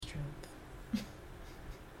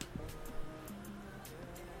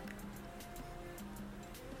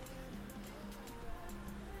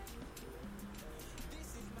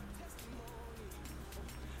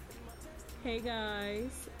Hey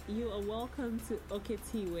guys, you are welcome to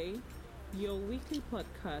Oketiwe, your weekly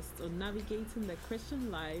podcast on navigating the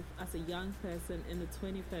Christian life as a young person in the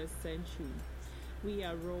 21st century. We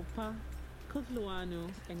are Ropa, Kutluano,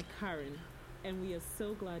 and Karen, and we are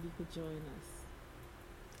so glad you could join us.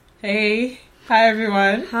 Hey, hi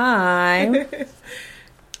everyone. Hi.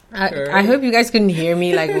 I hope you guys couldn't hear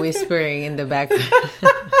me like whispering in the background.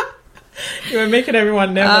 You were making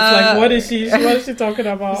everyone nervous. Like, what is she talking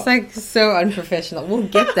about? It's like so unprofessional. We'll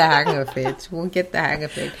get the hang of it.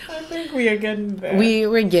 I think we are getting there.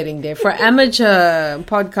 We're getting there. For amateur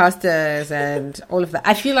podcasters and all of that,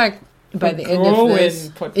 I feel like by the end of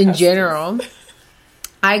this, in general,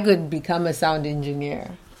 I could become a sound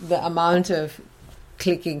engineer. The amount of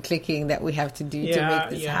clicking that we have to do to make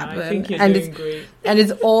this happen. I think you're doing great. And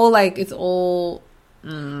it's all like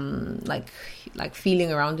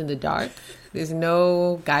feeling around in the dark. There's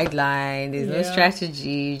no guideline, there's no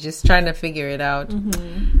strategy, just trying to figure it out.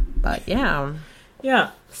 But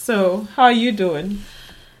yeah, so how are you doing?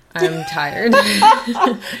 I'm tired.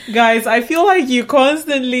 Guys, I feel like you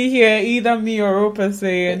constantly hear either me or Opa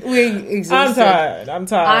saying we're exhausted. I'm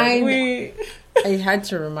tired. I had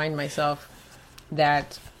to remind myself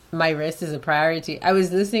that my rest is a priority. I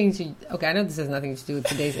was listening to, I know this has nothing to do with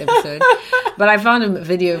today's episode, but I found a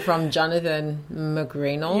video from Jonathan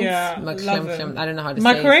McReynolds. Yeah, I don't know how to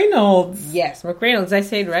say it. McReynolds. Yes, McReynolds. I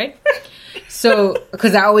say it right? So,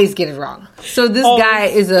 because I always get it wrong. So this guy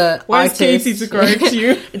is a where's artist. Katie to correct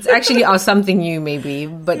you? It's actually something new maybe,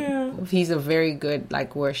 but he's a very good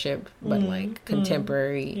worship, but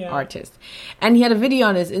contemporary artist. And he had a video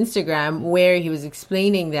on his Instagram where he was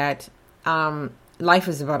explaining that life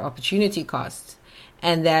is about opportunity cost,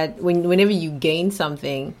 and that whenever you gain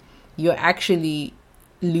something, you're actually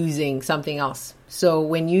losing something else. So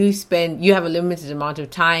when you have a limited amount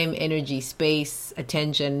of time, energy, space,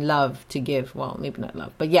 attention, love to give. Well, maybe not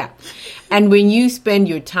love, but yeah. And when you spend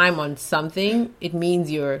your time on something, it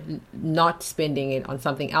means you're not spending it on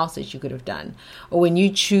something else that you could have done. Or when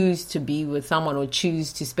you choose to be with someone or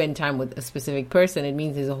choose to spend time with a specific person, it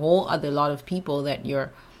means there's a whole other lot of people that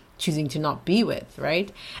you're choosing to not be with,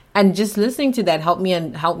 right? And just listening to that helped me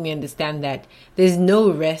understand that there's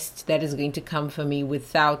no rest that is going to come for me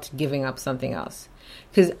without giving up something else.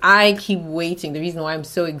 Because I keep waiting. The reason why I'm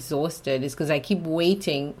so exhausted is because I keep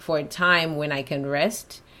waiting for a time when I can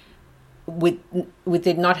rest with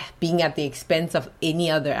it not being at the expense of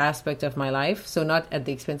any other aspect of my life. So not at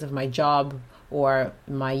the expense of my job or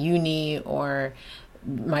my uni or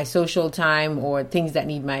my social time or things that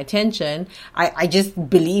need my attention. I just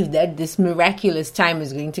believe that this miraculous time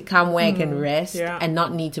is going to come where I can rest and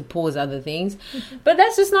not need to pause other things. But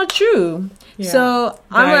that's just not true. So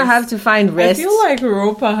I'm going to have to find rest. I feel like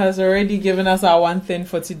Ropa has already given us our one thing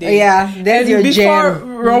for today. Yeah, there's your before gem.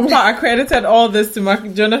 Ropa accredited all this to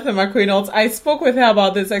Jonathan McReynolds, I spoke with her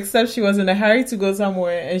about this, except she was in a hurry to go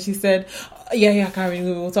somewhere and she said, Karen,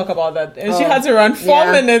 we will talk about that. And she had to run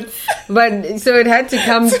 4 minutes. But so it had to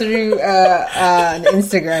come through an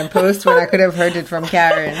Instagram post when I could have heard it from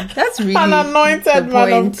Karen. That's really an anointed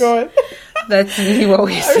man of God. That's really what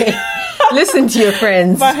we say. Listen to your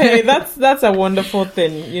friends. But hey, that's a wonderful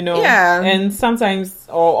thing, you know. Yeah. And sometimes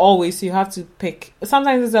or always you have to pick.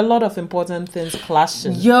 Sometimes there's a lot of important things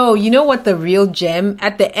clashing. Yo, you know what the real gem?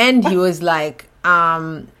 At the end, he was like,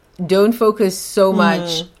 don't focus so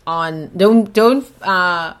much on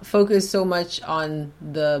focus so much on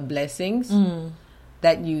the blessings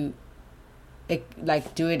that you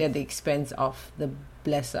do it at the expense of the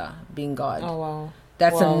blesser being God. Oh wow.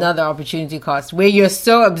 That's another opportunity cost where you're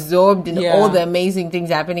so absorbed in all the amazing things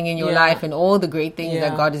happening in your life and all the great things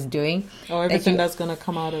that God is doing. Or everything that's going to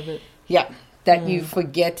come out of it. Yeah. That you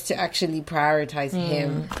forget to actually prioritize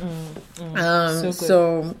Him.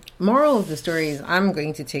 So moral of the story is I'm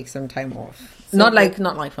going to take some time off. So not like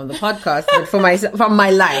from the podcast, but from my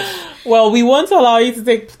life. Well, we won't allow you to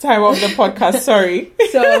take time off the podcast. Sorry.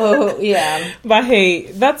 So yeah. But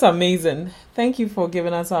hey, that's amazing. Thank you for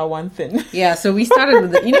giving us our one thing. Yeah, so we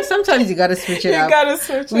started with sometimes you gotta switch it up. You gotta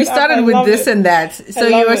switch it up. We started with this and that. So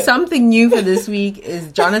your something new for this week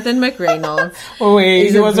is Jonathan McReynolds. Oh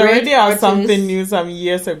wait, he was already our something new some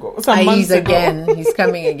years ago. Months ago. Again. He's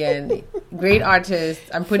coming again. Great artist.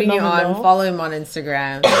 I'm putting you on. Follow him on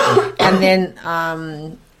Instagram. And then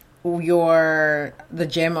the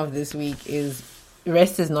gem of this week is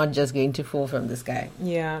rest is not just going to fall from the sky.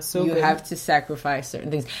 Yeah, so you have to sacrifice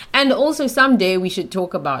certain things. And also someday we should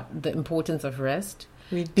talk about the importance of rest.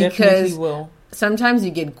 We definitely will. sometimes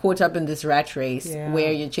you get caught up in this rat race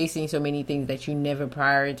where you're chasing so many things that you never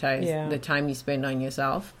prioritize the time you spend on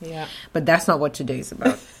yourself. Yeah. But that's not what today's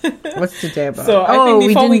about. What's today about? So I think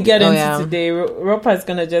before we get into today, Ropa is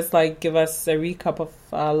going to just like give us a recap of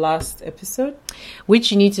our last episode.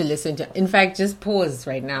 Which you need to listen to. In fact, just pause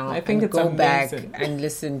right now. I think it's go amazing. back and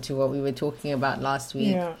listen to what we were talking about last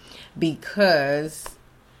week. Yeah. Because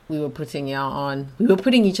we were putting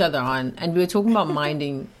each other on, and we were talking about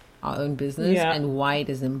minding our own business and why it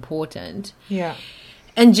is important. Yeah.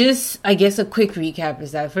 And just, I guess, a quick recap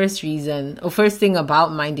is that first thing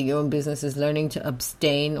about minding your own business is learning to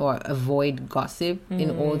abstain or avoid gossip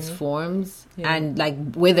in all its forms. Yeah. And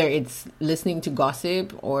like whether it's listening to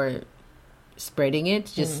gossip or spreading it,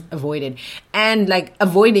 just avoid it. And like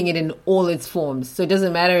avoiding it in all its forms. So it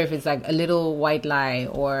doesn't matter if it's like a little white lie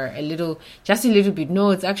or just a little bit.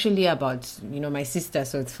 No, it's actually about, my sister,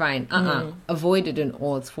 so it's fine. Avoid it in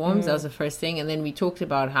all its forms. That was the first thing. And then we talked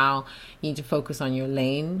about how you need to focus on your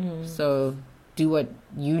lane. So do what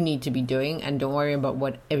you need to be doing and don't worry about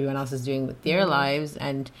what everyone else is doing with their lives.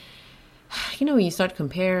 And when you start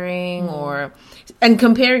comparing and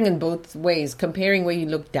comparing in both ways, comparing where you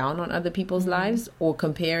look down on other people's lives or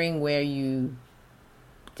comparing where you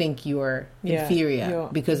think you're inferior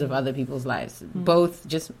because of other people's lives. Both,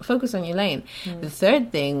 just focus on your lane. The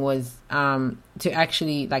third thing was to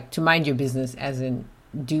actually to mind your business, as in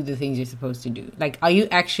do the things you're supposed to do. Like, are you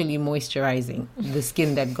actually moisturizing the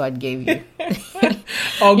skin that God gave you?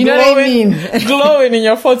 Or you know what I mean? Glowing in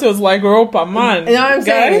your photos like Ropa, man. You know what I'm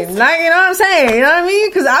saying? You know what I'm saying? You know what I mean?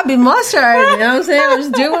 Because I've been moisturizing. You know what I'm saying? I'm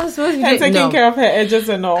just doing what I'm supposed to do. And taking care of her edges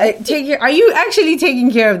and all. Are you actually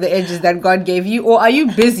taking care of the edges that God gave you? Or are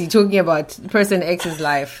you busy talking about person X's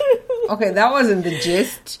life? Okay, that wasn't the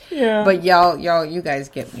gist. Yeah. But y'all, you guys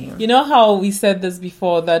get me. You know how we said this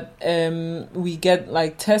before, that we get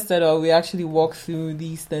tested, or we actually walk through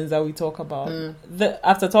these things that we talk about.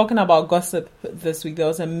 After talking about gossip this week, there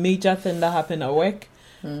was a major thing that happened at work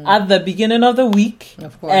at the beginning of the week.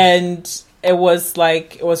 Of course. And it was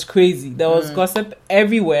crazy. There was gossip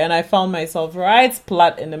everywhere, and I found myself right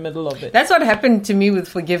splat in the middle of it. That's what happened to me with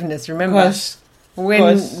forgiveness, remember?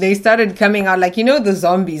 When they started coming out, the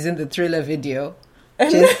zombies in the Thriller video.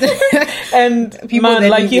 And people,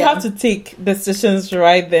 you have to take decisions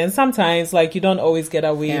right then. Sometimes, you don't always get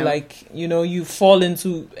away. Yeah. You fall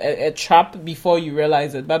into a trap before you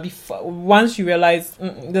realize it. But once you realize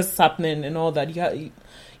this is happening and all that, you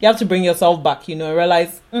have to bring yourself back,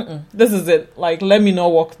 realize, this is it. Let me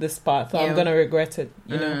not walk this path. I'm going to regret it.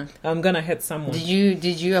 I'm going to hit someone.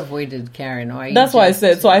 Did you avoid it, Karen? Or that's what I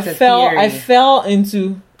said. So I fell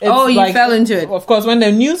into it. Oh, you fell into it. Of course, when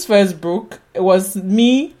the news first broke, it was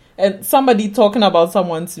me and somebody talking about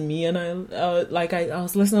someone to me. And I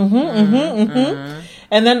was listening.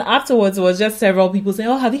 And then afterwards, it was just several people saying,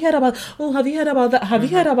 have you heard about that? Have you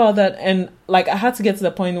heard about that? And I had to get to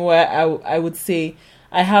the point where I would say,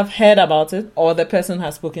 I have heard about it, or the person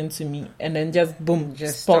has spoken to me, and then just boom,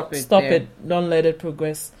 stop it. Don't let it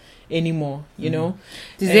progress anymore. Is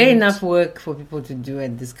there enough work for people to do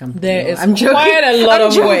at this company? There is quite a lot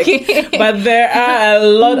of work, but there are a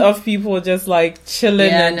lot of people just chilling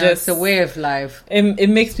it's a way of life. It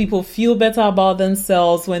makes people feel better about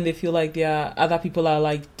themselves when they feel like other people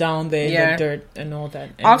are down there in the dirt and all that.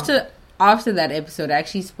 After that episode, I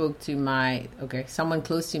actually spoke to someone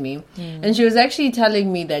close to me, and she was actually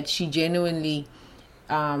telling me that she genuinely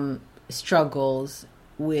struggles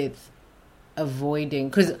with avoiding,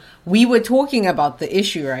 because we were talking about the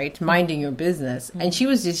issue, right? Minding your business. And she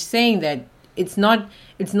was just saying that it's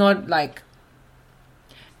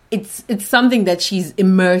something that she's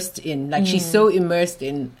immersed in. She's so immersed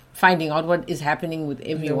in finding out what is happening with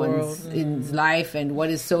everyone's in life and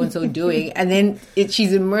what is so-and-so doing. And then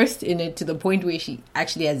she's immersed in it to the point where she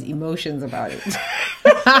actually has emotions about it. You know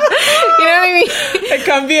what I mean? It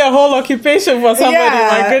can be a whole occupation for somebody,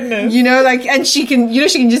 my goodness. And she can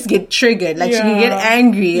just get triggered. She can get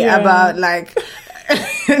angry about,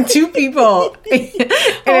 two people in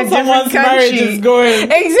a different country. Marriage is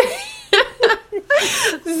going. Exactly.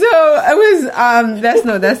 So it was,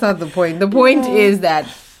 that's not the point. The point is that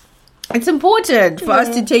it's important for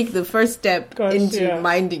us to take the first step into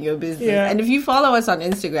minding your business. Yeah. And if you follow us on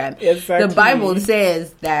Instagram, the Bible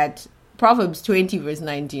says that Proverbs 20 verse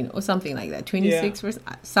 19 or something like that. 26 verse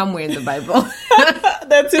somewhere in the Bible.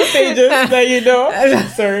 There are 2 pages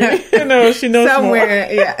that Sorry. No, she knows somewhere,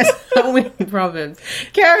 more. Somewhere in Proverbs.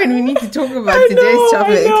 Karen, we need to talk about today's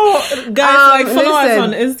topic. I know. Guys, follow us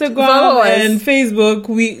on Instagram and Facebook.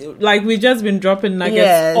 We've just been dropping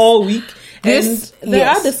nuggets all week. There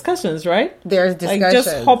are discussions, right? There's discussions.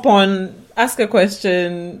 Just hop on. ask a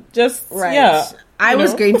question. Just Right. yeah. I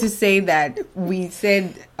was going to say that we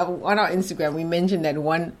said on our Instagram, we mentioned that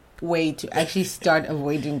one way to actually start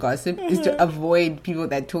avoiding gossip is to avoid people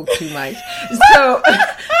that talk too much. So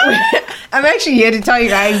I'm actually here to tell you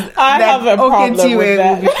guys I have a problem with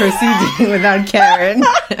that. will be proceeding without Karen.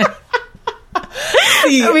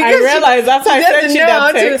 See, I realized after I sent you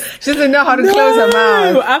that text, she doesn't know how to close her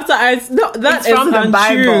mouth. After that It's is from the untrue.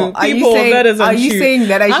 Bible. Are you People, saying- that is are untrue. you saying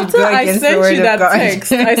that I should after go I against sent the word you of that God?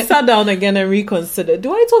 text, I sat down again and reconsidered.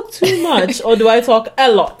 Do I talk too much or do I talk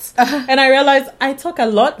a lot? And I realized I talk a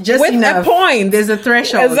lot Just with enough. a point. There's a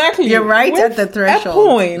threshold. Exactly. You're right With at the threshold. A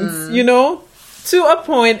point, you know, to a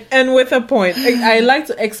point and with a point. I like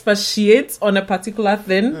to expatiate on a particular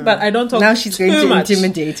thing, but I don't talk Now she's too going to much.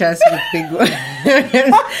 intimidate us with big words. I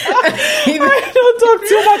don't talk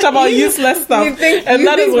too much about useless stuff. And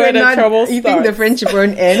that is where the trouble starts. You think the friendship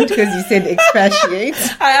won't end because you said expatiate?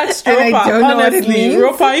 I asked And I Ropa, don't know what it honestly, means.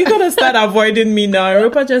 Ropa, you're going to start avoiding me now.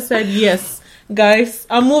 Ropa just said, yes, guys,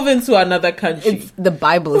 I'm moving to another country. The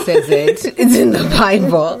Bible says it. It's in the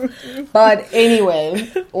Bible. But anyway,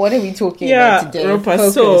 what are we talking about today? Ropa,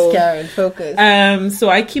 Focus, so, Karen, focus. So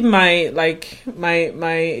I keep I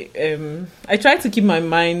try to keep my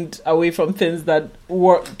mind away from things that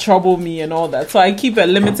trouble me and all that. So I keep a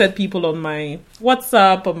limited people on my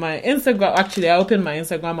WhatsApp, on my Instagram. Actually, I open my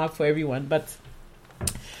Instagram up for everyone, but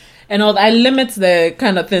and all, I limit the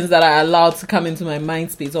kind of things that I allow to come into my mind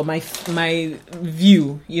space or my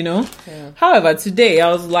view, you know. Yeah. However, today I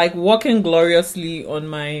was like walking gloriously on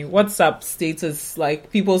my WhatsApp status, like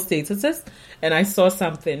people's statuses, and I saw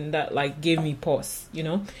something that like gave me pause, you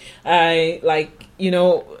know. I like, you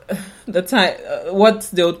know, the time what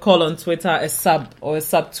they would call on Twitter a sub or a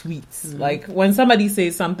subtweet. Mm-hmm. Like when somebody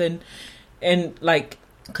says something and like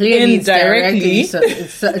clearly indirectly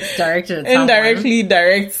it's directed at indirectly someone.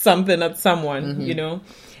 Direct something at someone, Mm-hmm. you know,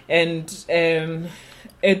 and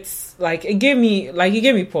it's like it gave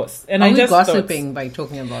me pause. And Are I just gossiping by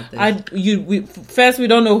talking about this? First we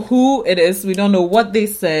don't know who it is, we don't know what they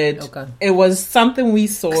said. Okay, it was something we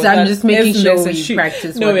saw. So I'm just making sure we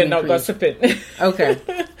practice. No, what we're we not preach. gossiping. Okay.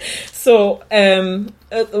 So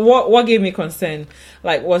what gave me concern?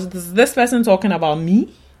 Like, was this person talking about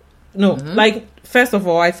me? No, like, first of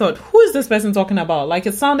all, I thought, who is this person talking about? Like,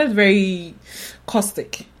 it sounded very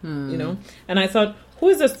caustic, you know? And I thought, who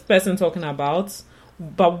is this person talking about?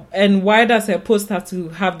 And why does her post have to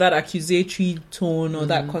have that accusatory tone or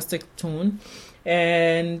that caustic tone?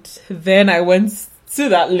 And then I went to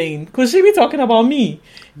that lane. Could she be talking about me?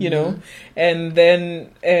 You know? And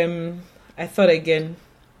then I thought again,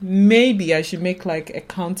 maybe I should make like a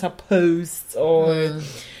counter post or...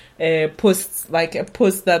 a post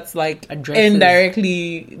that's like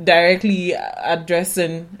directly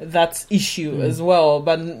addressing that issue as well,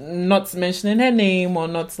 but not mentioning her name or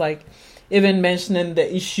not like even mentioning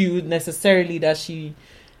the issue necessarily that she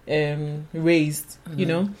raised, you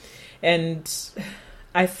know. And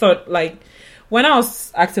I thought, like, when I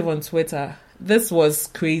was active on Twitter, this was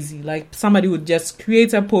crazy. Like, somebody would just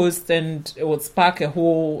create a post and it would spark a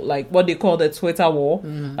whole, like, what they call the Twitter war.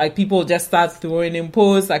 Like, people would just start throwing in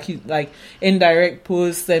posts, like indirect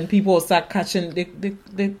posts, and people would start catching.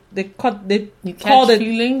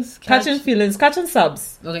 Catching feelings, catching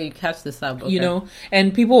subs. Okay, you catch the sub. Okay. You know,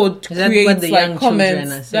 and people would create what the like young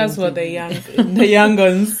comments. That's what the young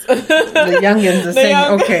guns. The youngins are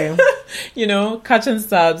saying, okay. You know, catching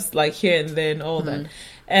subs like here and there and all that.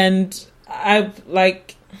 And I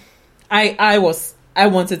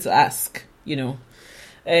wanted to ask, you know,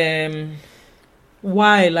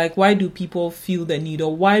 why do people feel the need,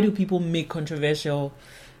 or why do people make controversial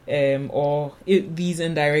these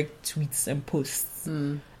indirect tweets and posts?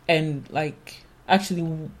 And like, actually,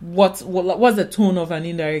 what's the tone of an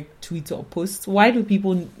indirect tweet or post? Why do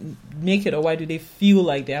people make it, or why do they feel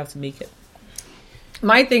like they have to make it?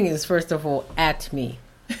 My thing is, first of all, at me.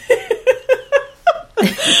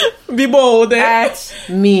 Be bold. At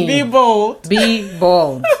me. Be bold. Be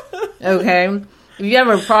bold. Okay? If you have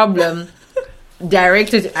a problem,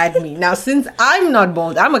 direct it at me. Now, since I'm not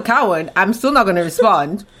bold, I'm a coward, I'm still not going to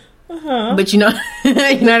respond. But you know what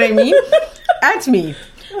I mean? At me.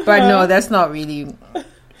 But no, that's not really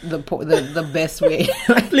the best way.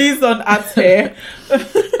 Please don't ask her.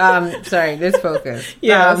 Sorry, let's focus.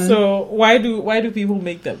 Yeah, so why do people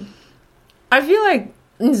make them? I feel like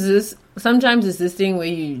sometimes it's this thing where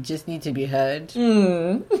you just need to be heard.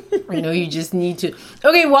 You know, you just need to...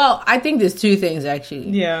 Okay, well, I think there's two things, actually.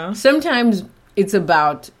 Yeah. Sometimes it's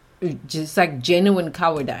about just like genuine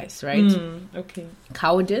cowardice, right? Okay.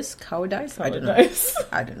 Cowardice? I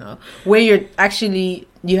don't know. Where you're actually...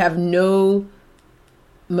 You have no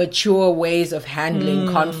mature ways of handling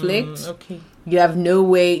conflict. Okay. You have no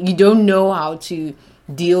way, you don't know how to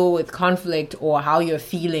deal with conflict or how you're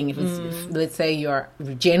feeling. If let's say you're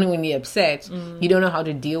genuinely upset, you don't know how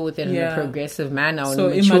to deal with it in a progressive manner. So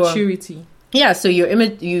immaturity. Yeah, so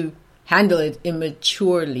you handle it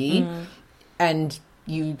immaturely and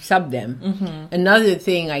you sub them. Another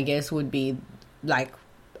thing, I guess, would be like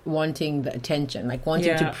wanting the attention, like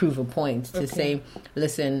wanting to prove a point, to say,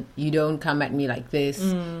 listen, you don't come at me like this,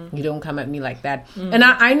 you don't come at me like that. And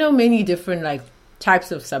I know many different like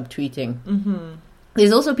types of subtweeting.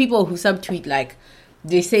 There's also people who subtweet, like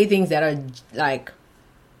they say things that are like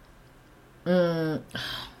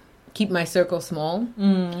keep my circle small.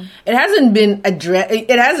 It hasn't been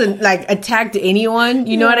it hasn't like attacked anyone,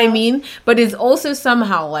 you know what I mean? But it's also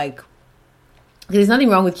somehow like, there's nothing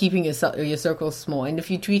wrong with keeping your circle small. And if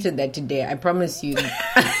you tweeted that today, I promise you,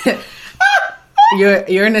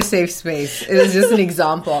 you're in a safe space. It was just an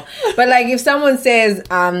example. But like if someone says,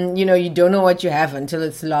 you don't know what you have until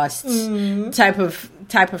it's lost, type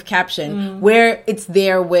of caption, where it's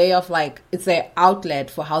their way of like, it's their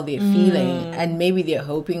outlet for how they're feeling, and maybe they're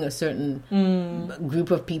hoping a certain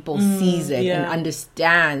group of people sees it and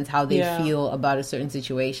understands how they feel about a certain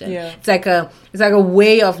situation. It's like a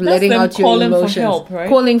way of letting out your emotions, for help, right?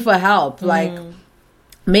 Calling for help, like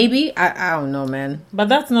maybe I don't know, man. But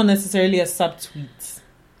that's not necessarily a subtweet.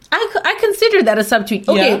 I consider that a subtweet.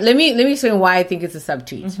 Okay, let me explain why I think it's a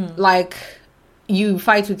subtweet. Like, you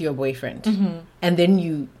fight with your boyfriend, and then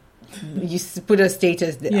you put a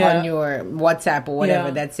status on your WhatsApp or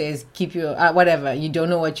whatever that says, keep your whatever, you don't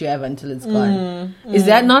know what you have until it's gone. Is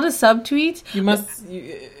that not a subtweet? You must.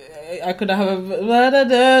 I could have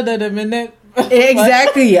a minute.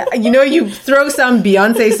 Exactly. You throw some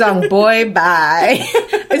Beyonce song, boy, bye.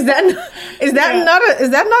 Is that not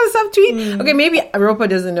a subtweet? Okay, maybe Europa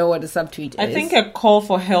doesn't know what a subtweet is. I think a call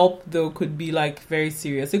for help though could be like very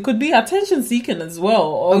serious. It could be attention seeking as well,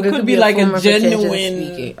 or it could be like a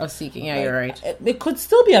genuine seeking. Yeah, you're right. It could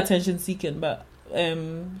still be attention seeking, but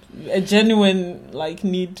a genuine like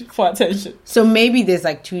need for attention. So maybe there's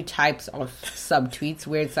like two types of subtweets,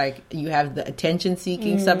 where it's like you have the attention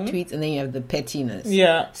seeking subtweets, and then you have the pettiness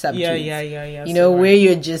subtweets. Yeah. Where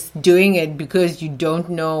you're just doing it because you don't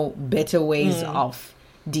know better ways of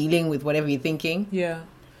dealing with whatever you're thinking. Yeah.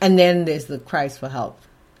 And then there's the cries for help.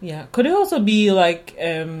 Yeah. Could it also be like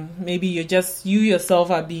maybe you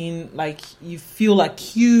yourself are being like, you feel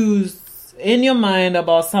accused in your mind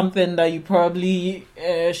about something that you probably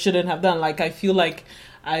shouldn't have done. Like, I feel like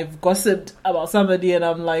I've gossiped about somebody, and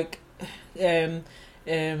I'm like,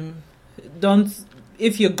 don't.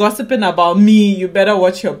 If you're gossiping about me, you better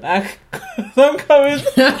watch your back. I'm coming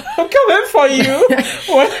for you.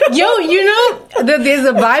 There's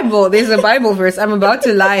a Bible verse. I'm about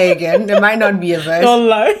to lie again. There might not be a verse. Don't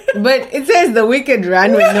lie. But it says the wicked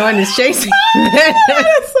run when no one is chasing.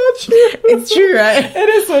 That's so true. It's true, right? It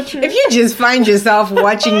is so true. If you just find yourself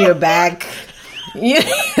watching your back,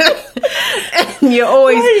 you're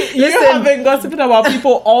always you have been gossiping about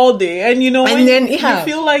people all day, and you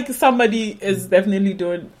feel like somebody is definitely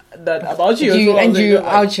doing that about you. You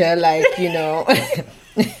out here like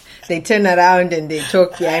they turn around and they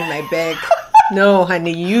talk behind my back. No,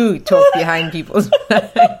 honey, you talk behind people's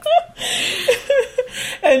backs.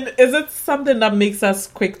 And is it something that makes us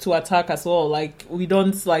quick to attack as well? Like, we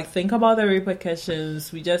don't like think about the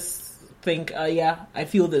repercussions. We just think, I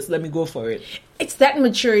feel this, let me go for it. It's that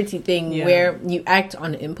maturity thing where you act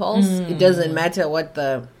on impulse. It doesn't matter what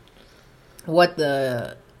the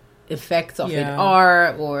effects of it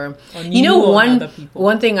are, or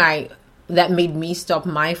one thing that made me stop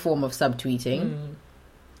my form of subtweeting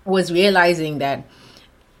was realizing that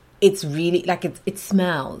it's really like it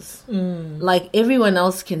smells like everyone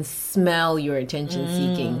else can smell your attention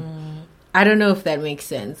seeking. I don't know if that makes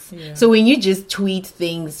sense. Yeah. So when you just tweet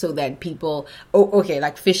things so that people,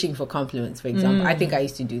 like fishing for compliments, for example. I think I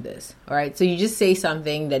used to do this. All right. So you just say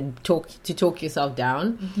something that talk yourself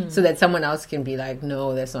down so that someone else can be like,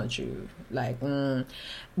 no, that's not true. Like,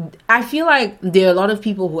 I feel like there are a lot of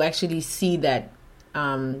people who actually see that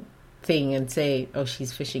thing and say, oh,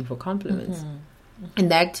 she's fishing for compliments.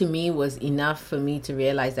 And that to me was enough for me to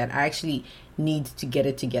realize that I actually need to get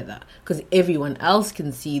it together, because everyone else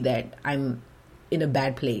can see that I'm in a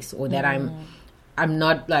bad place, or that I'm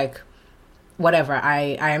not like whatever,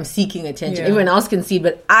 I am seeking attention. Everyone else can see,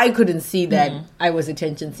 but I couldn't see that I was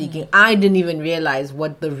attention seeking. I didn't even realize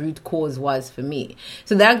what the root cause was for me.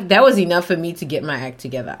 So that was enough for me to get my act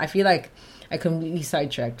together. I feel like I completely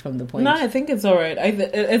sidetracked from the point. No, I think it's all right.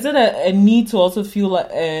 Is it a need to also feel like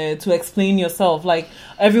to explain yourself? Like,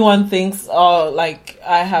 everyone thinks, like,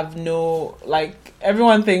 I have no, like,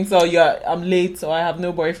 everyone thinks, oh, I'm late or I have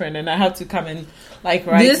no boyfriend and I have to come and like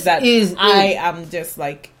write This that is I am just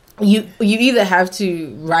like you either have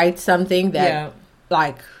to write something that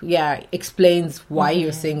explains why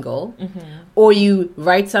you're single, or you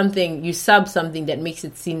write something, you sub something that makes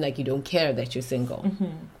it seem like you don't care that you're single.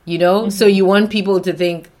 You know, so you want people to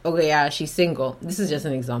think, okay, yeah, she's single. This is just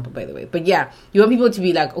an example, by the way. But yeah, you want people to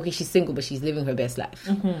be like, okay, she's single, but she's living her best life.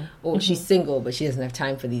 Or she's single, but she doesn't have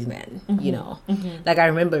time for these men, you know. Like, I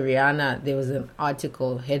remember Rihanna, there was an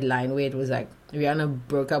article headline where it was like, Rihanna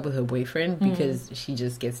broke up with her boyfriend because she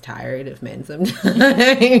just gets tired of men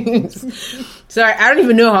sometimes. So I don't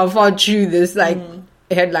even know how far true this, like,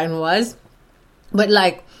 headline was. But,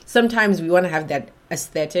 like, sometimes we want to have that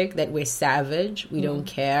aesthetic that we're savage, we don't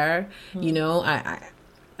care, you know,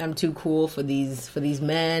 I'm too cool for these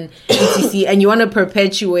men, etc. And you want to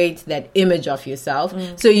perpetuate that image of yourself,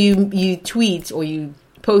 so you tweet or you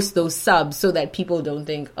post those subs so that people don't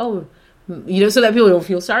think, oh, you know, so that people don't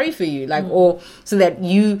feel sorry for you, like, or so that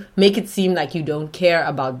you make it seem like you don't care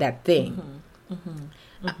about that thing.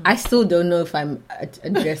 I still don't know if I'm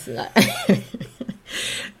addressing that.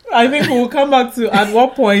 I think we'll come back to at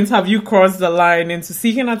what point have you crossed the line into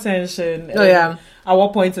seeking attention? Oh, yeah. At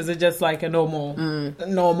what point is it just like a normal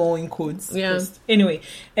in quotes? Yeah. Anyway,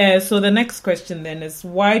 so the next question then is,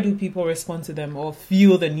 why do people respond to them or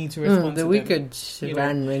feel the need to respond to them? The wicked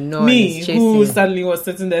ran when no me, one is chasing. who suddenly was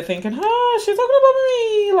sitting there thinking, she's talking about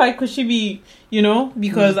me. Like, could she be, you know,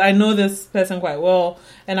 because I know this person quite well.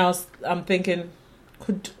 And I'm thinking,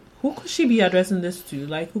 who could she be addressing this to?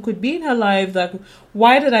 Like, who could be in her life? Like,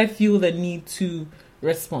 why did I feel the need to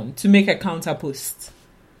respond, to make a counter post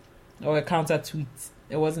or a counter tweet?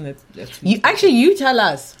 It wasn't a tweet. You tell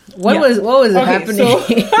us what was happening.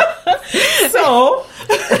 So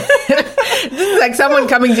this is like someone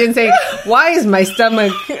coming to you and saying, "Why is my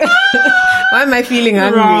stomach? Why am I feeling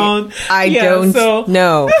hungry? Round. I don't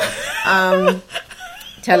know."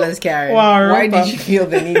 Tell us, Karen. Wow, why did you feel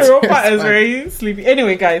the need to Ropa is very sleepy.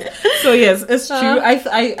 Anyway, guys. So yes, it's true.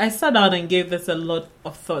 I sat down and gave this a lot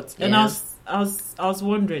of thought, and I was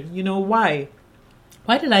wondering, you know, why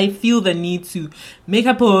did I feel the need to make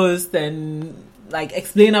a post and like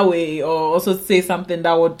explain away, or also say something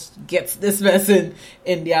that would get this person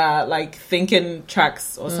in their like thinking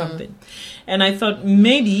tracks or something? And I thought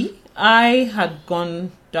maybe I had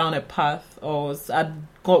gone down a path, or I'd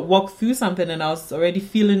walked through something and I was already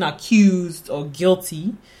feeling accused or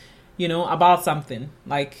guilty, you know, about something.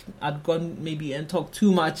 Like, I'd gone maybe and talked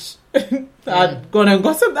too much. I'd gone and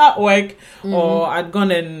gossiped at work, or I'd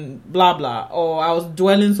gone and blah blah, or I was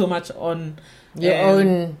dwelling so much on your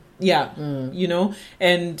own, you know,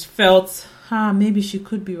 and felt, maybe she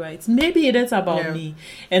could be right. Maybe it is about me.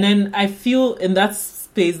 And then I feel in that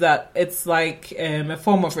space that it's like a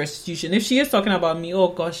form of restitution. If she is talking about me, oh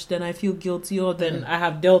gosh, then I feel guilty, or then I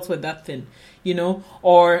have dealt with that thing, you know,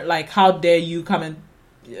 or like, how dare you come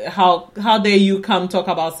talk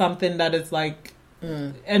about something that is like,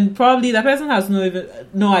 and probably the person has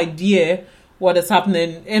no idea what is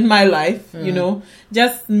happening in my life, you know,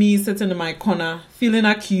 just me sitting in my corner feeling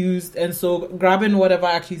accused, and so grabbing whatever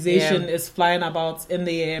accusation is flying about in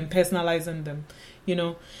the air and personalizing them, you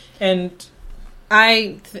know. And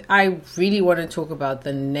I really want to talk about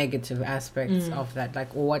the negative aspects of that,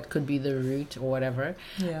 like what could be the root or whatever.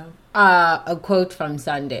 Yeah. A quote from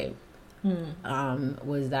Sunday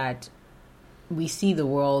was that we see the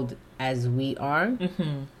world as we are,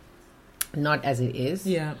 not as it is.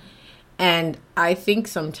 Yeah. And I think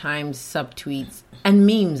sometimes subtweets and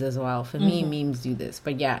memes as well. For me, memes do this.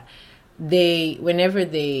 But yeah, whenever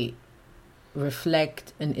they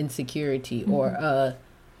reflect an insecurity or a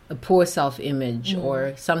poor self-image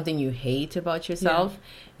or something you hate about yourself,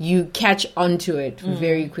 you catch onto it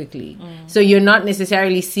very quickly. So you're not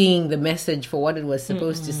necessarily seeing the message for what it was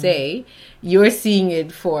supposed to say. You're seeing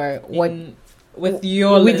it for what with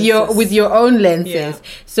your own lenses. Yeah.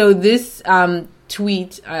 So this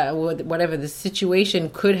tweet, whatever the situation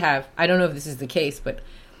could have, I don't know if this is the case, but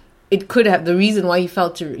it could have, the reason why you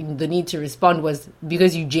felt the need to respond was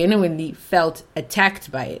because you genuinely felt attacked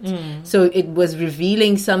by it. So it was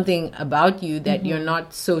revealing something about you that you're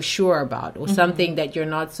not so sure about, or something that you're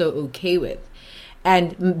not so okay with.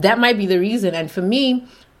 And that might be the reason. And for me,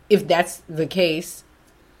 if that's the case,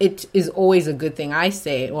 it is always a good thing. My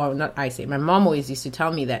mom always used to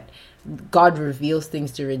tell me that God reveals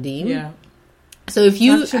things to redeem. Yeah. So if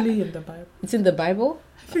you... Actually in the Bible. It's in the Bible?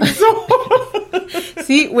 I think so.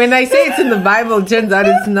 See, when I say it's in the Bible, it turns out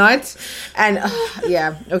it's not. And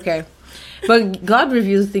yeah, okay. But God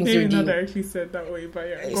reveals things to Maybe redeem. not directly said that way, but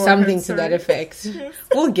yeah. Go Something ahead, to that sorry. effect. Yes.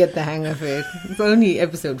 We'll get the hang of it. It's only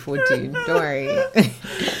episode 14. Don't worry.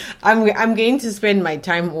 I'm going to spend my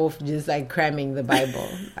time off just like cramming the Bible.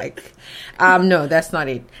 Like, no, that's not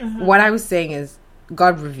it. What I was saying is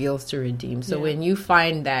God reveals to redeem. So when you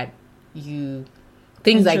find that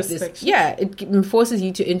things like this, it forces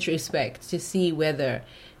you to introspect, to see whether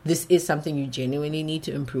this is something you genuinely need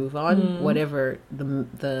to improve on, whatever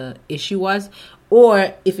the issue was,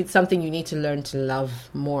 or if it's something you need to learn to love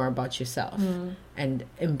more about yourself and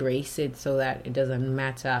embrace it, so that it doesn't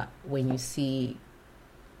matter when you see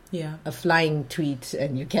a flying tweet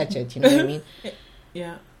and you catch it. You know what I mean?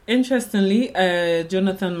 Yeah. Interestingly,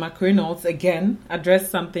 Jonathan McReynolds again addressed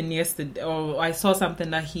something yesterday, or I saw something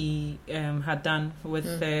that he had done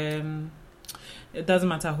with it doesn't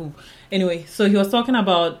matter who. Anyway, so he was talking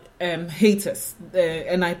about haters,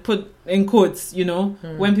 and I put in quotes,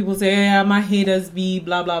 when people say, yeah, my haters be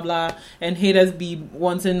blah blah blah, and haters be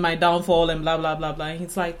wanting my downfall and blah blah blah blah. And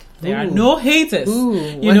he's like, there are no haters.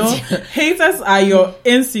 Haters are your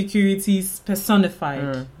insecurities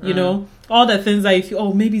personified. All the things that if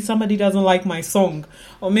you, maybe somebody doesn't like my song,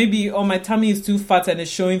 or maybe my tummy is too fat and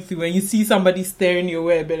it's showing through, and you see somebody staring your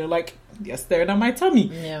way, but you're like, they're staring at my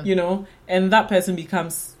tummy, and that person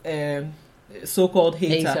becomes so-called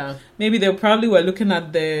hater. Maybe they probably were looking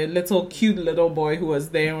at the cute little boy who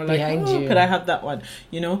was there and were like, could I have that one,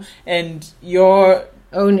 and your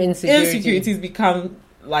own insecurities become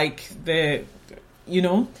like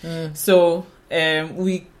so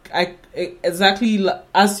exactly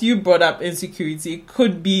as you brought up, insecurity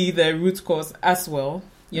could be the root cause as well,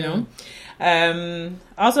 I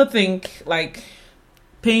also think like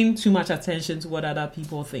paying too much attention to what other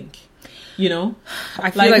people think, I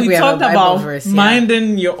feel like we talked about verse,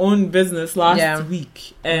 minding your own business last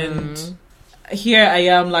week, and here I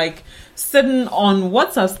am like sitting on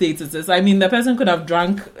WhatsApp statuses. I mean, the person could have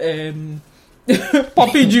drunk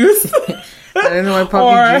poppy juice. I don't know what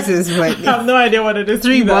poppy juice is, but I have no idea what it is.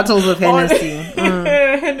 3 bottles of Hennessy.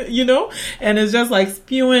 And it's just like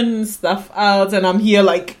spewing stuff out, and I'm here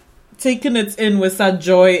like taking it in with such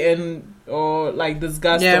joy or like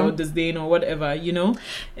disgust or disdain or whatever, And,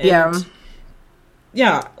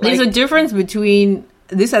 there's a difference between,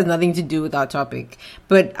 this has nothing to do with our topic,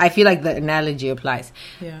 but I feel like the analogy applies.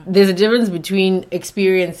 There's a difference between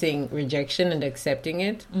experiencing rejection and accepting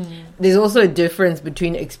it. There's also a difference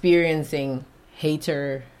between experiencing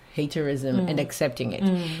haterism and accepting it.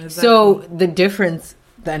 Exactly. So the difference,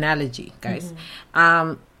 the analogy, guys,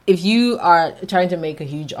 if you are trying to make a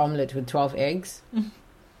huge omelet with 12 eggs,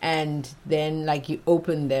 and then like you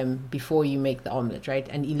open them before you make the omelet, right?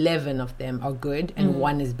 And 11 of them are good and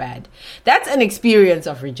 1 is bad. That's an experience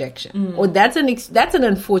of rejection, or that's an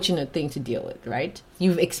unfortunate thing to deal with, right?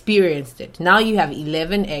 You've experienced it. Now you have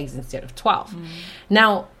 11 eggs instead of 12.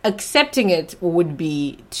 Now accepting it would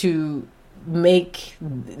be to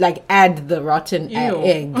add the rotten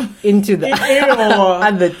egg into the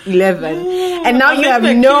other 11, and now you have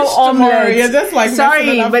no omelet. You're just like,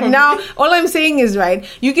 sorry, but now all I'm saying is, right,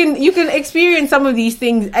 you can experience some of these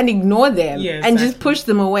things and ignore them and just push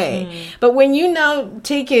them away. But when you now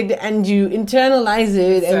take it and you internalize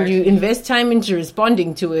it and you invest time into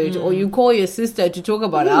responding to it, or you call your sister to talk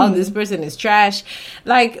about how this person is trash,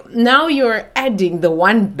 like now you're adding the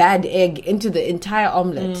one bad egg into the entire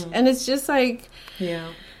omelet, and it's just like,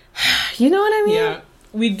 you know what I mean? Yeah,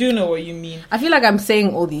 we do know what you mean. I feel like I'm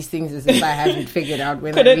saying all these things as if I haven't figured out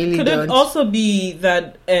when I really don't. Could it also be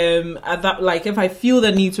that at that, like, if I feel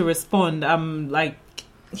the need to respond, I'm like,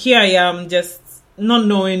 here I am just not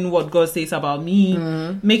knowing what God says about me,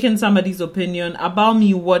 making somebody's opinion about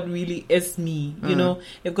me what really is me.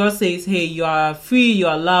 If God says, hey, you are free, you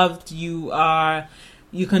are loved,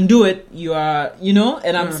 you can do it, you are,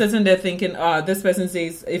 and I'm sitting there thinking, this person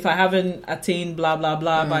says, if I haven't attained blah, blah,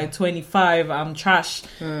 blah by 25, I'm trash.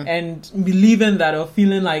 And believing that, or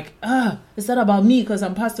feeling like, it's not about me because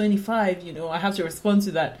I'm past 25, I have to respond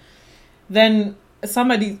to that. Then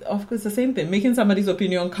of course, the same thing, making somebody's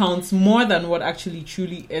opinion counts more than what actually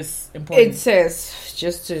truly is important. It says,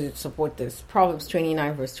 just to support this, Proverbs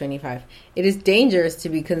 29 verse 25, it is dangerous to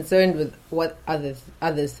be concerned with what others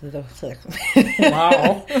Wow.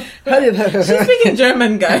 She's speaking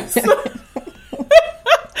German, guys.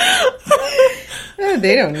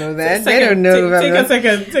 They don't know that. They don't know. Take a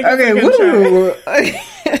second. Okay,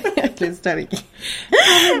 let's start again.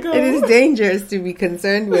 It is dangerous to be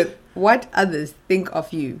concerned with what others think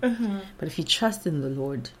of you. But if you trust in the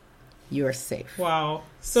Lord, you're safe. Wow.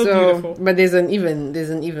 So beautiful. But there's an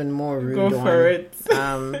even more rude Go one. for it.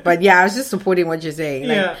 But yeah, I was just supporting what you're saying.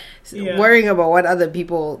 Like, worrying about what other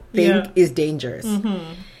people think is dangerous.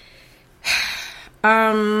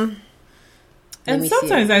 And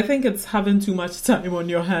sometimes I think it's having too much time on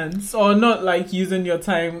your hands, or not like using your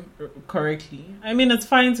time correctly. I mean, it's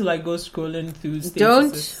fine to like go scrolling through statuses.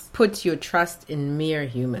 Don't put your trust in mere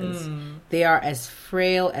humans. They are as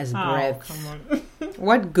frail as breath. Come on.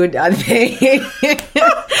 What good are they?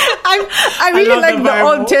 I really like the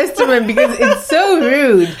Old Testament because it's so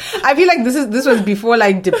rude. I feel like this was before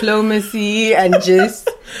like diplomacy and just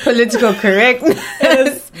political correctness.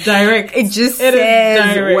 It's direct. It just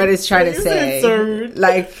says what it's trying to say. It's so rude.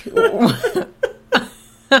 Like,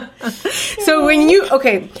 so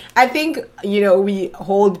I think, we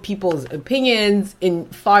hold people's opinions in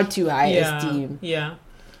far too high esteem. Yeah.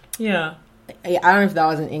 I don't know if that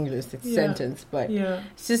was an English sentence, but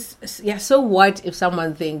it's just, so what if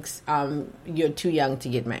someone thinks you're too young to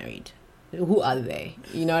get married? Who are they?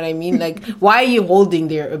 You know what I mean? Like, why are you holding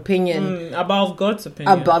their opinion above God's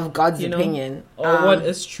opinion? Above God's opinion. Or what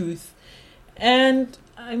is truth? And,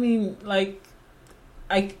 I mean, like,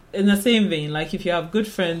 in the same vein, like, if you have good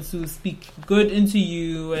friends who speak good into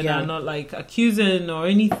you and are not, like, accusing or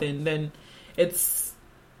anything, then it's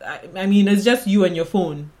just you and your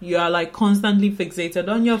phone. You are like constantly fixated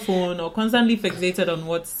on your phone or constantly fixated on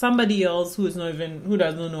what somebody else who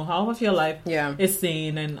doesn't know half of your life is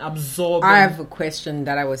saying and absorbing. I have a question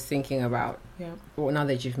that I was thinking about. Yeah. Well, now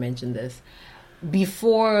that you've mentioned this,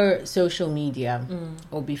 before social media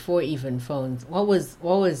or before even phones, what was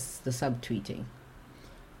the subtweeting?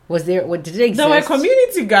 Did it exist? There were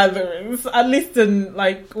community gatherings, at least in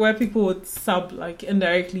like where people would sub like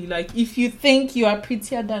indirectly, like if you think you are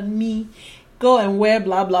prettier than me, go and wear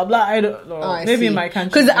blah blah blah. I don't know. Maybe in my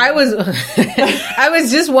country. Because I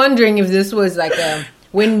was just wondering if this was like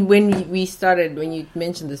when you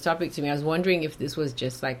mentioned this topic to me, I was wondering if this was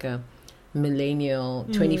just like a millennial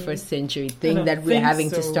 21st century thing that we're having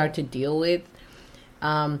to start to deal with.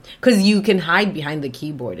 Because you can hide behind the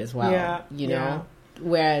keyboard as well. You know.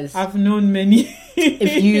 Whereas I've known many.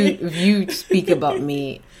 if you speak about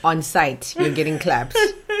me on site, you're getting claps.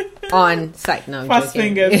 On site now. Fast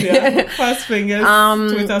fingers, Fast fingers.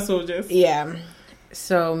 Twitter soldiers. Yeah.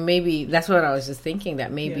 So maybe that's what I was just thinking,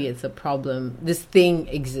 that maybe it's a problem. This thing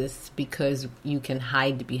exists because you can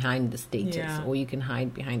hide behind the status or you can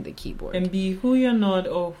hide behind the keyboard. And be who you're not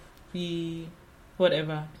or be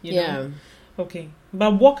whatever. You know? Okay.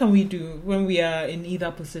 But what can we do when we are in either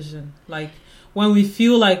position? Like, when we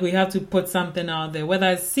feel like we have to put something out there, whether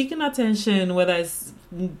it's seeking attention, whether it's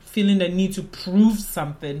feeling the need to prove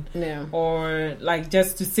something, or like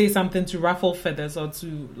just to say something to ruffle feathers, or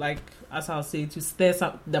to, like, as I'll say, to stir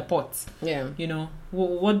up the pot. Yeah. You know,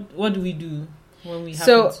 what do we do when we have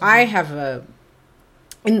So I have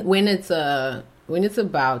when it's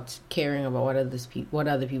about caring about what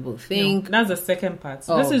other people think. No, that's the second part.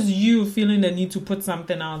 This is you feeling the need to put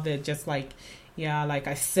something out there, just like, like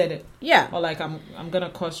I said it. Yeah. Or like I'm gonna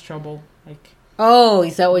cause trouble. Like, oh,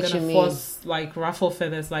 is that what you mean? Force, like, ruffle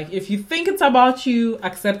feathers. Like, if you think it's about you,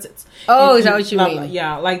 accept it. Oh, is that what you mean?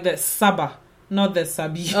 Yeah, like the Saba, not the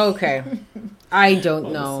Sabi. Okay. I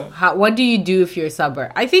don't know. What do you do if you're a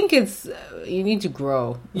Sabber? I think it's you need to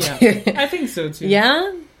grow. Yeah, I think so too.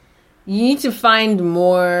 Yeah. You need to find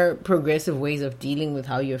more progressive ways of dealing with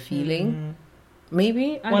how you're feeling.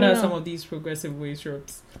 Maybe. What are some of these progressive ways,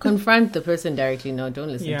 Robs? Confront the person directly. No, don't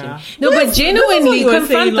listen to me. No, but genuinely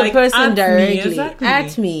confront the person directly.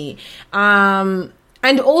 At me. And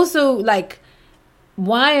also, like,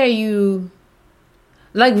 why are you,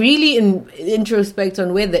 like, really introspect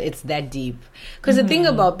on whether it's that deep? Because the thing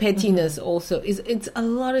about pettiness also is it's a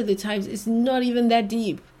lot of the times it's not even that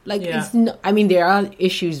deep. Like, it's not, I mean, there are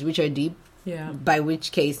issues which are deep. Yeah. By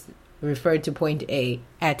which case, refer to point A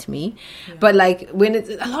at me. Yeah. But, like, when it's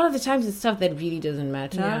a lot of the times it's stuff that really doesn't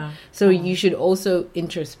matter. Yeah. So you should also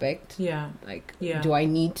introspect. Yeah. Like, do I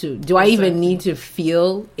even need to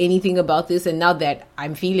feel anything about this? And now that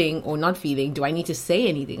I'm feeling or not feeling, do I need to say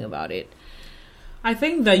anything about it? I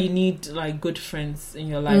think that you need, like, good friends in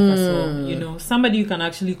your life as well. You know, somebody you can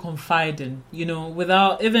actually confide in, you know,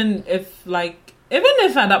 without, even if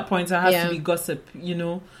at that point I have to be gossip, you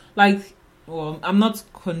know, like, well, I'm not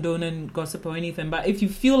condoning gossip or anything, but if you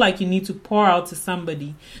feel like you need to pour out to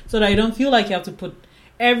somebody so that you don't feel like you have to put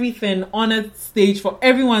everything on a stage for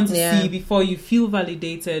everyone to see before you feel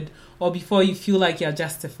validated or before you feel like you're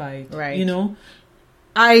justified, right? You know,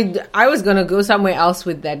 I was gonna go somewhere else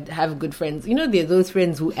with that. Have good friends. You know, there are those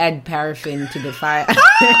friends who add paraffin to the fire.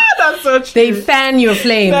 That's so true. They fan your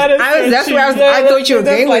flames. That's true. where I thought you were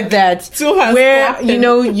going like with that. Two hands where clapping. you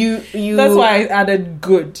know you. That's why I added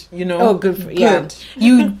good. You know. Oh, good. Yeah.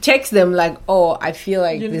 You text them like, oh, I feel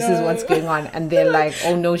like this is what's going on, and they're like,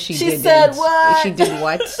 oh no, she didn't. Said what? She did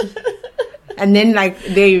what? And then like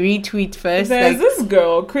they retweet first. There's like, this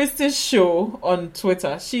girl, Christy's Show on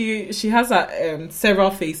Twitter. She has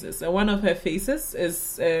several faces, and one of her faces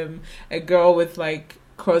is a girl with like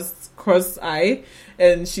cross eye,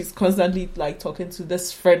 and she's constantly like talking to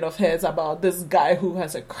this friend of hers about this guy who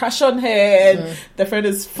has a crush on her, and the friend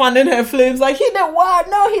is fanning her flames like, he did what?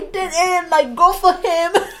 No, he didn't. Like, go for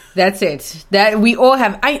him. That's it. That we all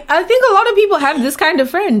have. I think a lot of people have this kind of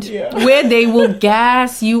friend where they will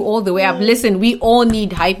gas you all the way up. Listen, we all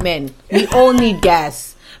need hype men. We all need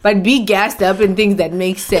gas. But be gassed up in things that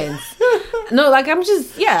make sense. No, like I'm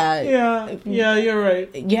just, Yeah, you're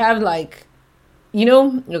right. You have like, you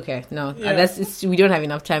know, okay, no, we don't have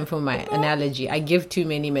enough time for my analogy. I give too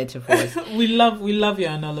many metaphors. we love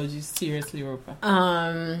your analogies, seriously, Ropa.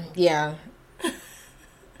 Yeah.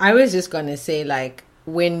 I was just gonna say, like,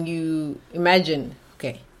 when you imagine,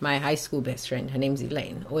 okay, my high school best friend, her name's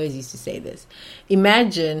Elaine, always used to say this.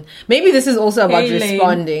 Imagine, maybe this is also about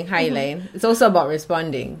responding. Hi, Elaine. It's also about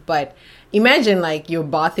responding, but imagine like you're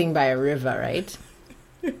bathing by a river, right?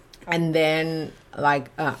 And then like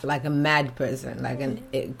a mad person, like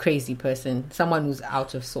a crazy person, someone who's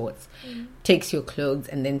out of sorts, takes your clothes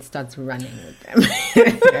and then starts running with them.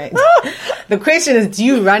 Right? The question is, do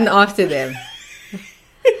you run after them?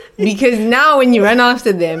 Because now when you run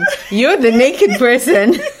after them, you're the naked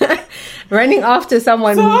person running after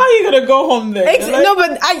someone. So how are you going to go home then? No,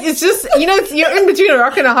 but it's just, you know, you're in between a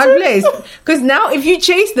rock and a hard place. Because now if you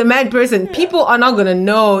chase the mad person, people are not going to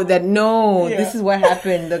know that, this is what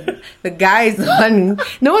happened. The guy's running.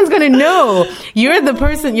 No one's going to know. You're the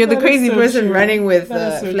person, you're the crazy person running with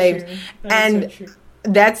flames. And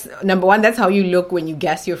that's, number one, that's how you look when you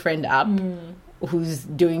gas your friend up. Who's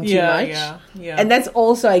doing too much. Yeah. And that's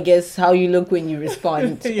also, I guess, how you look when you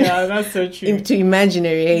respond. Yeah, that's so true. To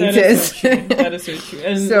imaginary haters. That is so true.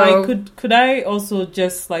 And so, like, could I also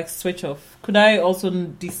just like switch off? Could I also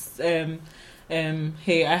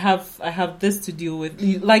hey, I have this to deal with.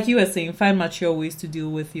 Like you were saying, find mature ways to deal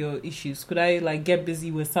with your issues. Could I like get busy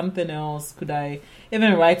with something else? Could I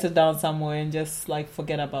even write it down somewhere and just like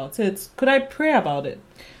forget about it? Could I pray about it?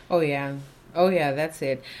 Oh yeah, that's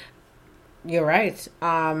it. You're right.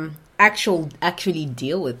 Actually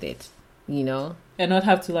deal with it, you know, and not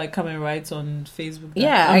have to like come and write on Facebook.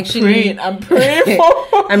 Yeah, I'm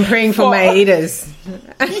praying for my haters.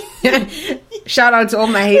 Shout out to all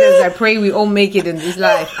my haters. I pray we all make it in this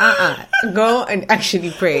life. Go and actually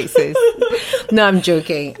pray, sis. No, I'm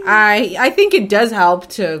joking. I think it does help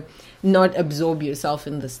to not absorb yourself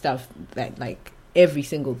in the stuff that like. Every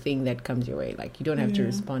single thing that comes your way, like you don't have to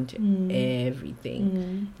respond to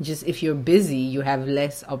everything. Just if you're busy, you have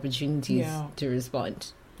less opportunities to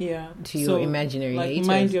respond to your imaginary haters.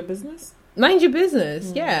 Mind your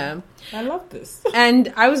business. Yeah, I love this.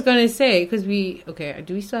 And I was gonna say, because do we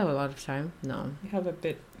still have a lot of time? No, we have a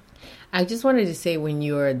bit. I just wanted to say, when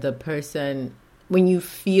you're the person, when you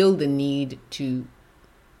feel the need to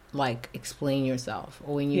like explain yourself,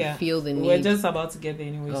 or when you feel the need. We're just about to get there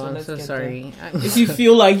anyway, so let's get sorry. If you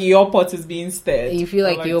feel like your pot is being stirred, you feel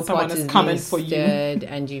like your pot is coming being for stirred,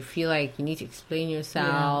 and you feel like you need to explain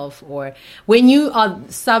yourself, or when you are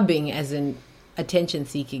subbing, as in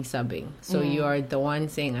attention-seeking subbing. So you are the one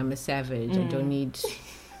saying, "I'm a savage. I don't need this.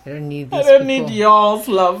 I don't need y'all's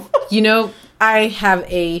love." You know, I have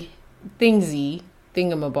a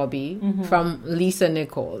thingamabobby from Lisa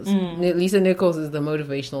Nichols. Lisa Nichols is the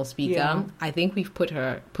motivational speaker. Yeah. I think we've put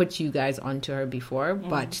you guys onto her before,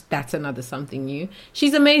 but that's another something new.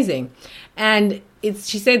 She's amazing. And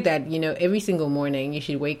she said that, you know, every single morning you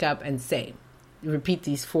should wake up and repeat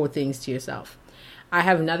these 4 things to yourself. I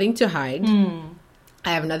have nothing to hide.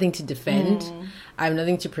 I have nothing to defend. I have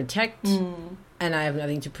nothing to protect. And I have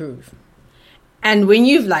nothing to prove. And when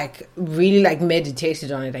you've like really like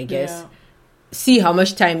meditated on it, I guess, see how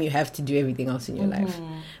much time you have to do everything else in your life.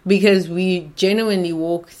 Because we genuinely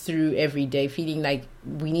walk through every day feeling like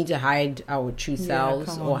we need to hide our true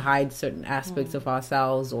selves, or hide certain aspects of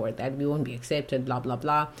ourselves, or that we won't be accepted, blah, blah,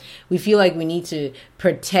 blah. We feel like we need to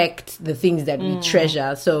protect the things that we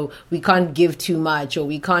treasure, so we can't give too much, or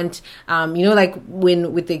we can't, you know, like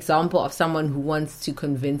with the example of someone who wants to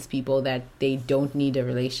convince people that they don't need a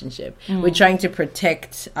relationship. We're trying to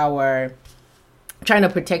protect ourselves.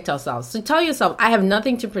 So tell yourself, I have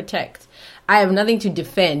nothing to protect. I have nothing to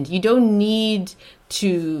defend. You don't need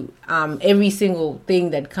to every single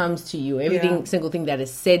thing that comes to you, single thing that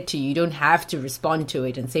is said to you. You don't have to respond to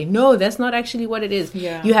it and say, no, that's not actually what it is.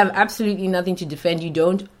 Yeah. You have absolutely nothing to defend. You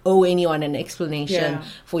don't owe anyone an explanation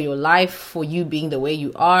for your life, for you being the way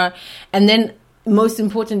you are. And then, most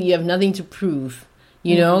importantly, you have nothing to prove.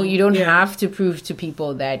 You know, you don't have to prove to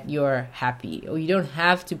people that you're happy, or you don't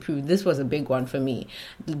have to prove, this was a big one for me,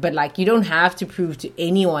 but like, you don't have to prove to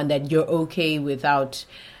anyone that you're okay without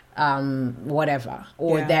whatever,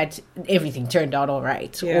 or that everything turned out all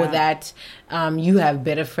right, or that you have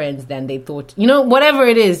better friends than they thought, you know, whatever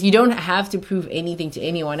it is. You don't have to prove anything to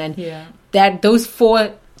anyone. And that those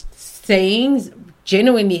 4 sayings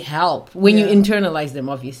genuinely help when you internalize them.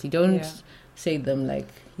 Obviously, don't say them like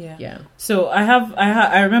So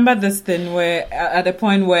I remember this thing where at a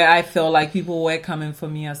point where I felt like people were coming for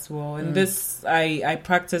me as well, and this I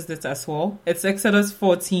practiced it as well. It's Exodus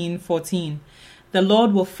 14:14. The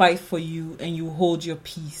Lord will fight for you and you hold your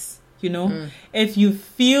peace. You know, if you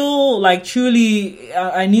feel like truly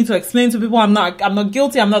I need to explain to people I'm not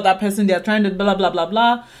guilty, I'm not that person, they're trying to blah blah blah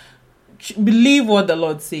blah, believe what the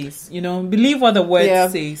Lord says. You know, believe what the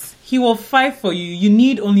word says. He will fight for you. You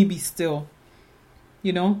need only be still.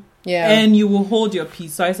 You know? And you will hold your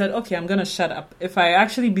peace. So I said, okay, I'm going to shut up. If I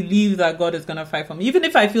actually believe that God is going to fight for me, even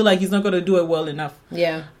if I feel like he's not going to do it well enough,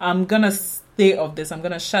 I'm going to stay off this. I'm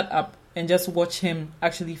going to shut up and just watch him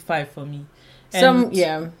actually fight for me. And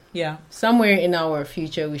somewhere in our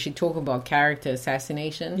future, we should talk about character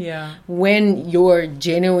assassination. Yeah. When you're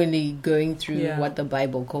genuinely going through what the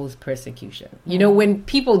Bible calls persecution. You know, when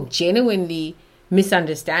people genuinely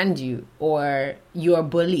misunderstand you, or you're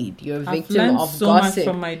bullied, you're a victim of so gossip. Much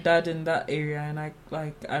from my dad in that area, and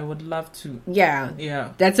I would love to.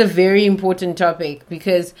 That's a very important topic,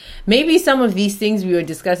 because maybe some of these things we were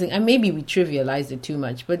discussing, and maybe we trivialized it too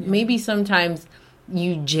much, but maybe sometimes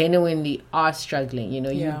you genuinely are struggling. You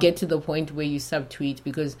know, you get to the point where you subtweet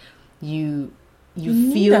because you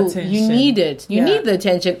feel you need it. You need the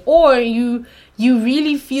attention, or you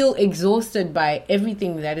really feel exhausted by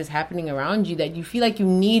everything that is happening around you, that you feel like you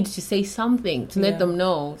need to say something to let them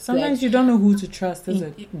know. Sometimes you don't know who to trust, is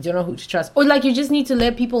it? You don't know who to trust. Or like, you just need to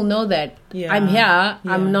let people know that I'm here.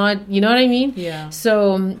 I'm not, you know what I mean? Yeah.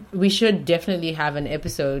 So we should definitely have an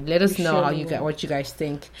episode. Let us know what you guys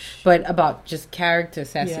think, but about just character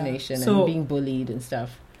assassination and being bullied and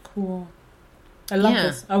stuff. Cool. I love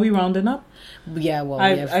this. Are we rounding up? Yeah, well,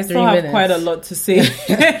 I still have quite a lot to say.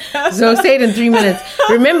 So say it in 3 minutes.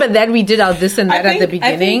 Remember that we did our this and that at the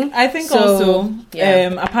beginning. I think also,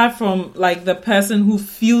 apart from like the person who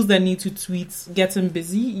feels the need to tweet getting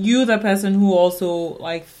busy, you, the person who also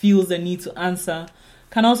like feels the need to answer,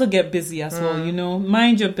 can also get busy as well. You know,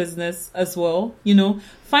 mind your business as well. You know,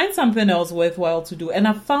 find something else worthwhile to do. And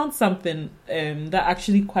I found something that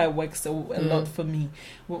actually quite works a lot for me.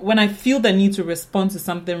 When I feel the need to respond to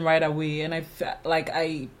something right away, and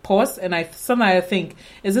I pause and I think,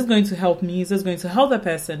 is this going to help me? Is this going to help the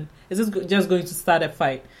person? Is this just going to start a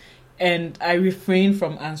fight? And I refrain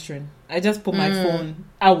from answering. I just put my phone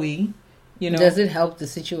away. You know, does it help the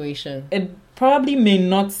situation? It probably may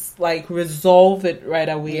not like resolve it right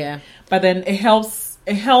away, but then it helps.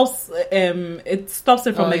 It stops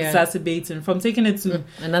it from exacerbating, from taking it to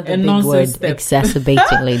another big word step.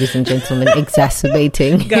 Exacerbating. Ladies and gentlemen,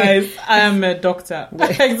 exacerbating. Guys, I am a doctor.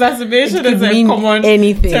 Exacerbation is a common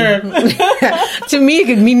term. To me, it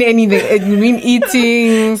could mean anything. It could mean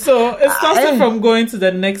eating. So it stops it from going to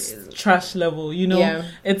the next trash level. You know,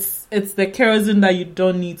 it's the kerosene that you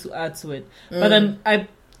don't need to add to it. But then I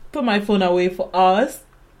put my phone away for hours,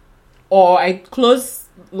 or I close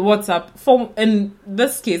WhatsApp. In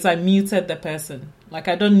this case, I muted the person. Like,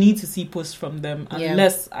 I don't need to see posts from them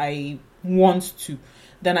unless I want to.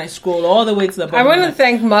 Then I scroll all the way to the bottom. I want to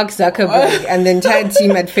thank Mark Zuckerberg and the entire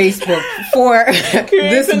team at Facebook for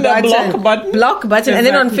this button. Block button. Exactly. And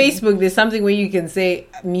then on Facebook, there's something where you can say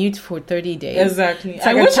mute for 30 days. Exactly. It's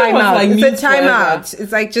like a timeout. It's a timeout.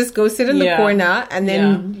 It's like, just go sit in the corner, and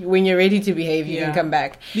then when you're ready to behave, you can come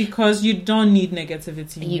back. Because you don't need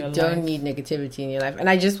negativity in your life. You don't need negativity in your life.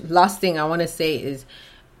 And last thing I want to say is,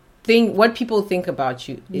 what people think about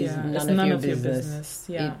you is none of your business.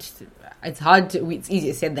 Yeah. It's hard it's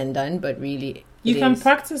easier said than done, but really you can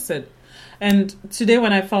practice it. And today,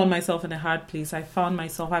 when I found myself in a hard place, I found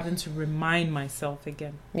myself having to remind myself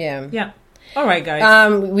again. Yeah. All right,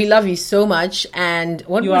 guys. We love you so much. And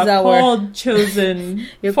you are called, chosen.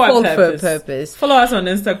 You're called for a purpose. Follow us on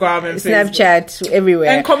Instagram and Snapchat, Facebook. Everywhere,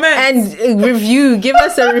 and comment and review. Give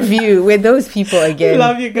us a review. We're those people again.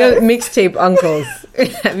 Love you guys. Mixtape uncles.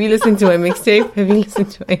 Have you listened to my mixtape?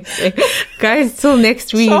 Guys, till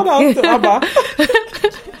next week. Shout out to Abba.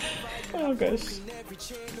 Oh gosh.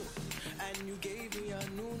 you gave me a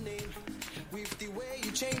new name. With the way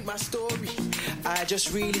you changed my story, I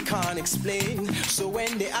just really can't explain. So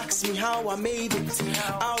when they ask me how I made it,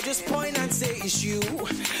 I'll just point and say it's you.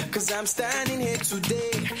 Cause I'm standing here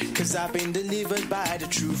today, cause I've been delivered by the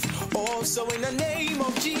truth. Also in the name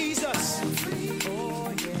of Jesus.